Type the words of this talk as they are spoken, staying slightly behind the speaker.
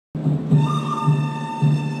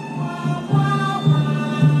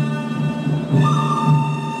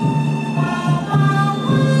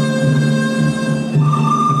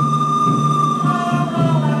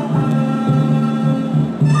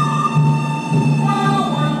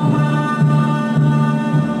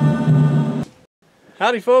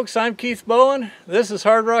Howdy folks, I'm Keith Bowen. This is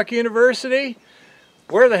Hard Rock University.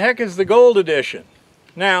 Where the heck is the gold edition?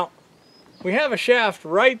 Now, we have a shaft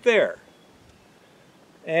right there.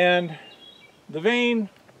 And the vein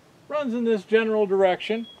runs in this general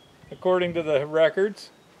direction, according to the records.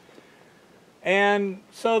 And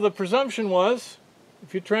so the presumption was,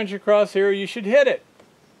 if you trench across here, you should hit it.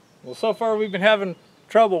 Well, so far we've been having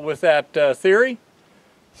trouble with that theory.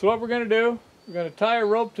 So what we're going to do, we're going to tie a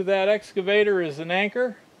rope to that excavator as an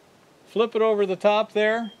anchor, flip it over the top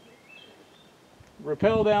there,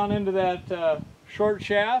 rappel down into that short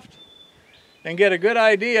shaft, and get a good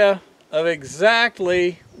idea of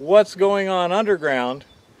exactly what's going on underground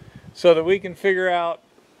so that we can figure out,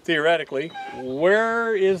 theoretically,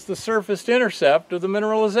 where is the surface intercept of the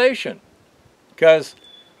mineralization. Because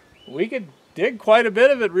we could dig quite a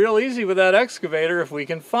bit of it real easy with that excavator if we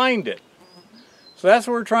can find it. So that's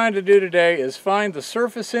what we're trying to do today, is find the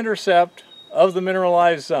surface intercept of the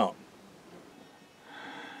mineralized zone.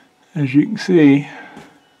 As you can see,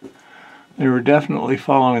 they were definitely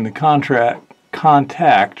following the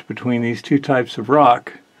contact between these two types of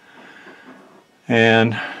rock,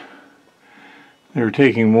 and they were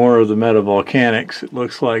taking more of the metavolcanics, it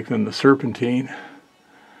looks like, than the serpentine.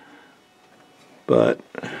 But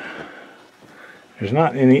there's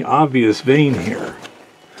not any obvious vein here.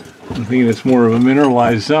 I'm thinking it's more of a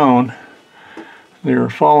mineralized zone. They were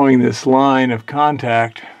following this line of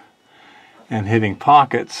contact and hitting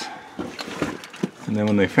pockets, and then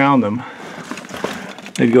when they found them,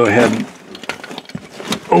 they'd go ahead and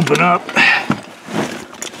open up.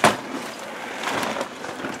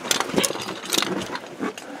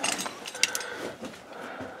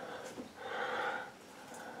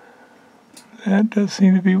 That does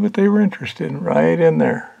seem to be what they were interested in, right in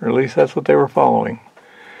there, or at least that's what they were following.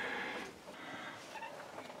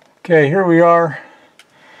 Okay, here we are,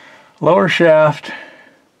 lower shaft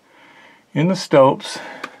in the stopes,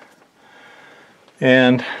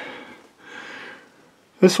 and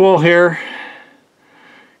this wall here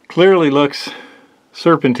clearly looks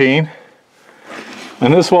serpentine,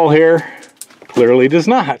 and this wall here clearly does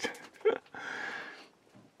not.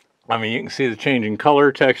 I mean, you can see the change in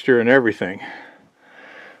color, texture, and everything.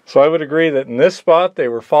 So I would agree that in this spot they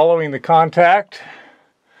were following the contact,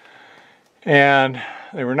 and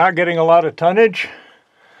they were not getting a lot of tonnage.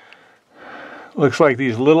 Looks like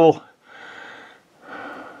these little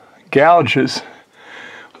gouges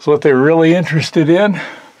is what they were really interested in.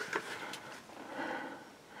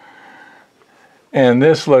 And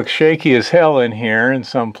this looks shaky as hell in here in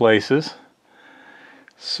some places.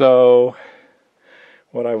 So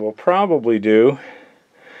what I will probably do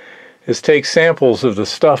is take samples of the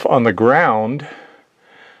stuff on the ground,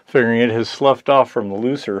 figuring it has sloughed off from the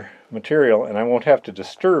looser material, and I won't have to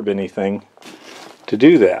disturb anything to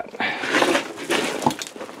do that.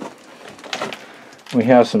 We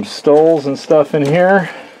have some stoles and stuff in here,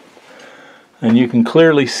 and you can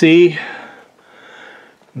clearly see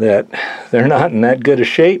that they're not in that good a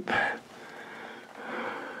shape.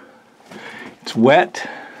 It's wet.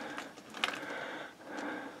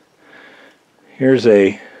 Here's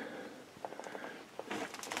a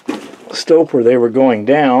stope where they were going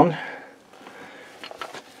down,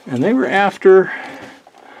 and they were after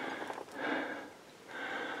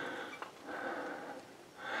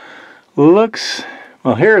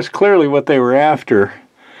well, here's clearly what they were after,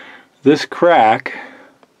 this crack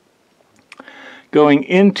going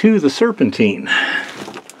into the serpentine.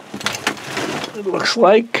 It looks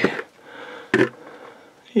like,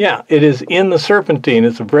 yeah, it is in the serpentine.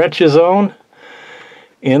 It's a breccia zone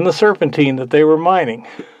in the serpentine that they were mining.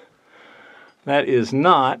 That is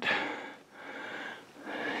not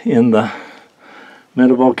in the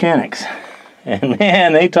metavolcanics. And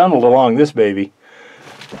man, they tunneled along this baby.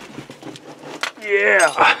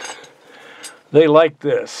 Yeah, they like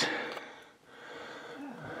this.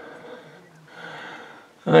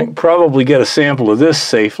 I can probably get a sample of this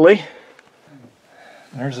safely.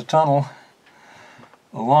 There's a tunnel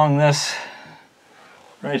along this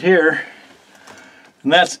right here,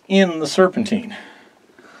 and that's in the serpentine.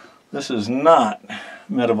 This is not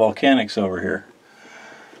metavolcanics over here.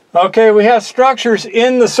 Okay, we have structures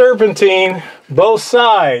in the serpentine, both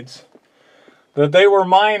sides, that they were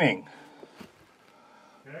mining.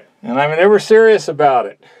 And I mean, they were serious about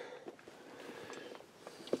it.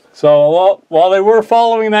 So while they were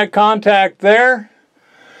following that contact there,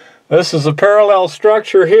 this is a parallel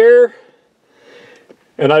structure here,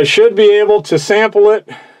 and I should be able to sample it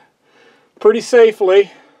pretty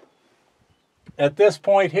safely at this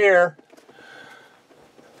point here.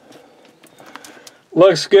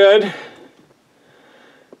 Looks good.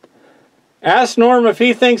 Ask Norm if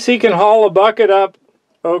he thinks he can haul a bucket up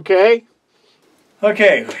Okay.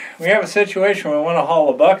 Okay, we have a situation where we want to haul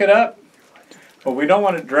a bucket up, but we don't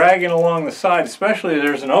want it dragging along the side, especially if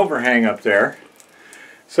there's an overhang up there.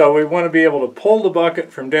 So we want to be able to pull the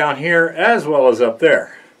bucket from down here as well as up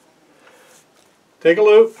there. Take a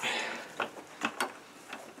loop,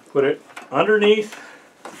 put it underneath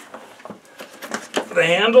the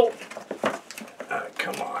handle.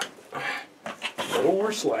 Come on, a little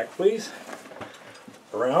more slack please.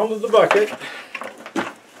 Around to the bucket.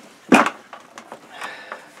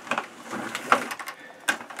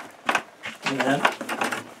 And then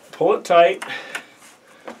pull it tight.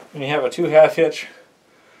 And you have a 2/2 hitch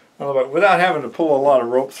on the bucket without having to pull a lot of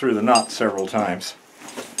rope through the knot several times.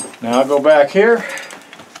 Now I'll go back here.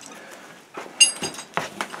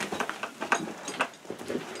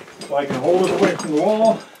 So I can hold it away from the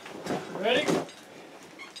wall. Ready?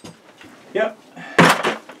 Yep.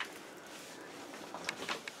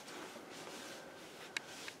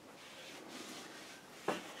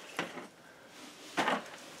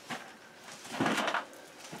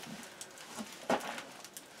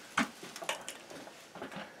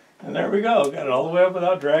 And there we go, got it all the way up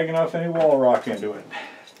without dragging off any wall rock into it.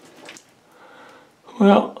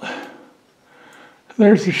 Well,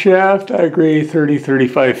 there's the shaft. I agree,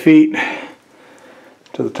 30-35 feet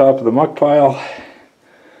to the top of the muck pile.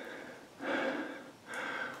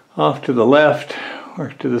 Off to the left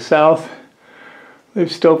or to the south,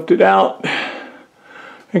 they've stoped it out.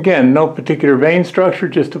 Again, no particular vein structure,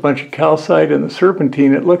 just a bunch of calcite and the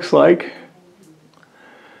serpentine it looks like.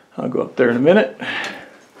 I'll go up there in a minute.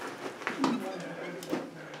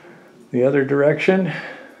 The other direction,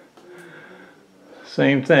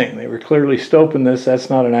 same thing. They were clearly stoping this. That's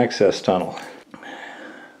not an access tunnel.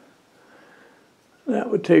 That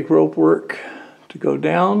would take rope work to go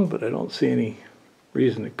down, but I don't see any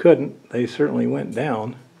reason it couldn't. They certainly went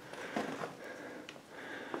down.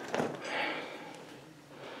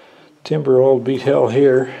 Timber all beat hell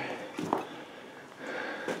here.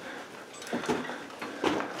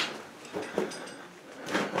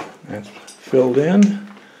 That's filled in.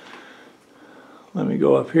 Let me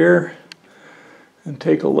go up here and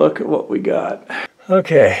take a look at what we got.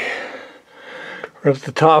 Okay, we're at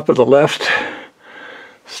the top of the left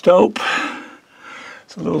stope.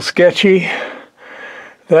 It's a little sketchy.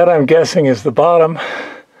 That, I'm guessing, is the bottom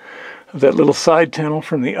of that little side tunnel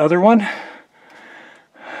from the other one.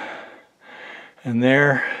 And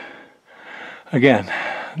there, again,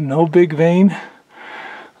 no big vein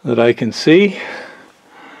that I can see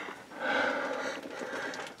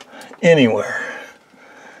anywhere.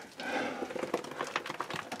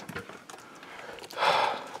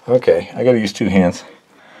 Okay, I gotta use two hands.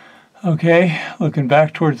 Okay, looking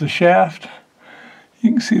back towards the shaft,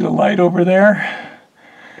 you can see the light over there.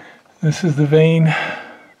 This is the vein,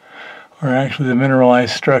 or actually the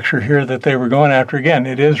mineralized structure here that they were going after. Again,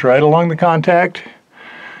 it is right along the contact.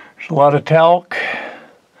 There's a lot of talc,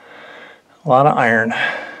 a lot of iron.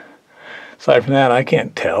 Aside from that, I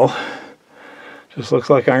can't tell. Just looks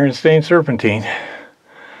like iron stained serpentine.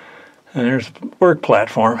 And there's a work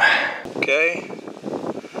platform. Okay,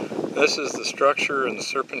 this is the structure in the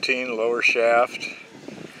serpentine lower shaft,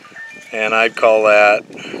 and I'd call that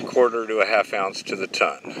 1/4 to 1/2 ounce to the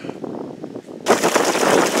ton.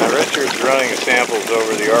 Now Richard's running samples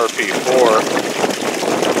over the RP4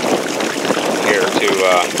 here to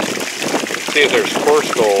see if there's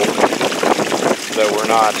coarse gold that we're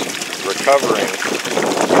not recovering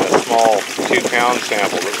in a small 2-pound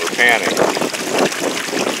sample that we're panning.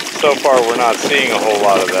 So far we're not seeing a whole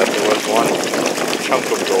lot of that. There was one chunk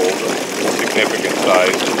of gold of significant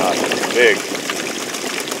size, but not big.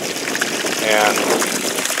 And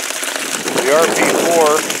the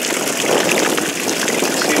RP4,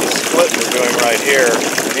 you see the split we're doing right here,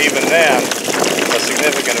 and even then, a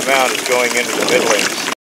significant amount is going into the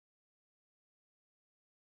middlings.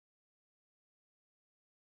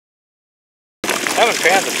 I haven't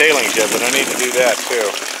panned the tailings yet, but I need to do that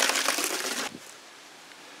too.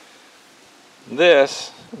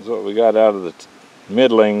 This is what we got out of the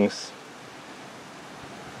middlings.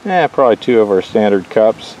 Probably 2 of our standard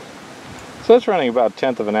cups. So it's running about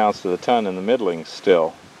 1/10 of an ounce to the ton in the middlings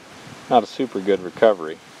still. Not a super good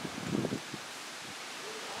recovery.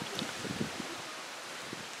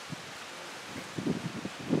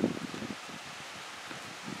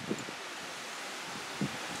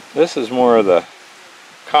 This is more of the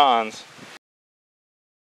cons.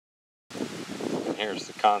 And here's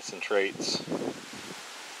the concentrates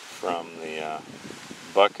from the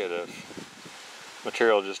bucket of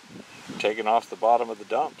material just taken off the bottom of the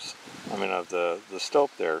dumps. I mean, of the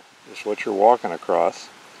stope there. Just what you're walking across.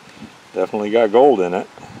 Definitely got gold in it.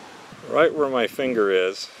 right where my finger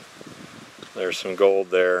is, there's some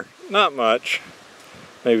gold there. Not much,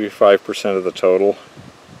 maybe 5% of the total.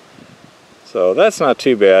 So that's not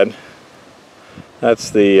too bad. That's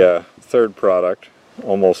the third product,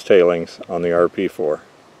 almost tailings, on the RP4.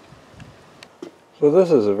 So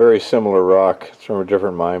this is a very similar rock. It's from a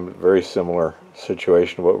different mine, but very similar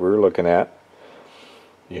situation to what we were looking at.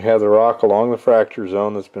 You have the rock along the fracture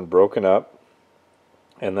zone that's been broken up,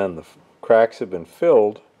 and then the cracks have been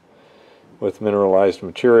filled with mineralized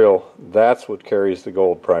material. That's what carries the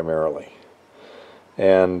gold primarily.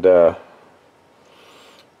 And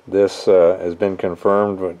this has been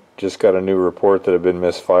confirmed. We just got a new report that had been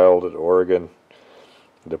misfiled at Oregon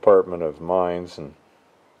Department of Mines, and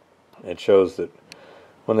it shows that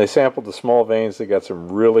when they sampled the small veins, they got some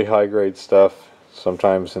really high-grade stuff,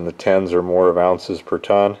 sometimes in the tens or more of ounces per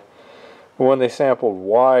ton. But when they sampled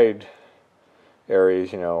wide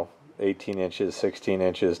areas, you know, 18 inches, 16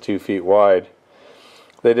 inches, 2 feet wide,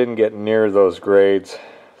 they didn't get near those grades.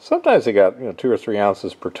 Sometimes they got, you know, 2 or 3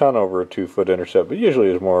 ounces per ton over a 2-foot intercept, but usually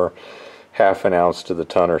it was more half an ounce to the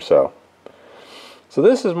ton or so. So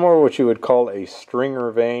this is more what you would call a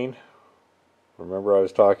stringer vein. Remember, I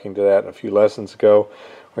was talking to that a few lessons ago.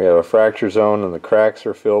 We have a fracture zone and the cracks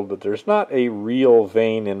are filled, but there's not a real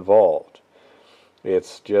vein involved.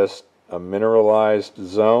 It's just a mineralized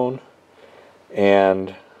zone,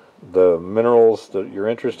 and the minerals that you're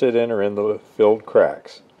interested in are in the filled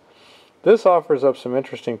cracks. This offers up some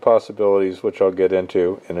interesting possibilities, which I'll get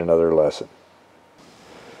into in another lesson.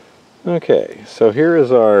 Okay, so here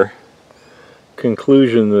is our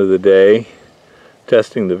conclusion of the day,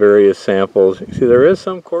 testing the various samples. You see, there is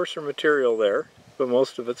some coarser material there, but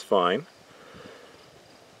most of it's fine.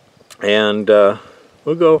 And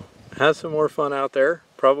we'll go have some more fun out there,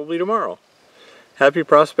 probably tomorrow. Happy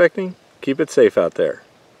prospecting. Keep it safe out there.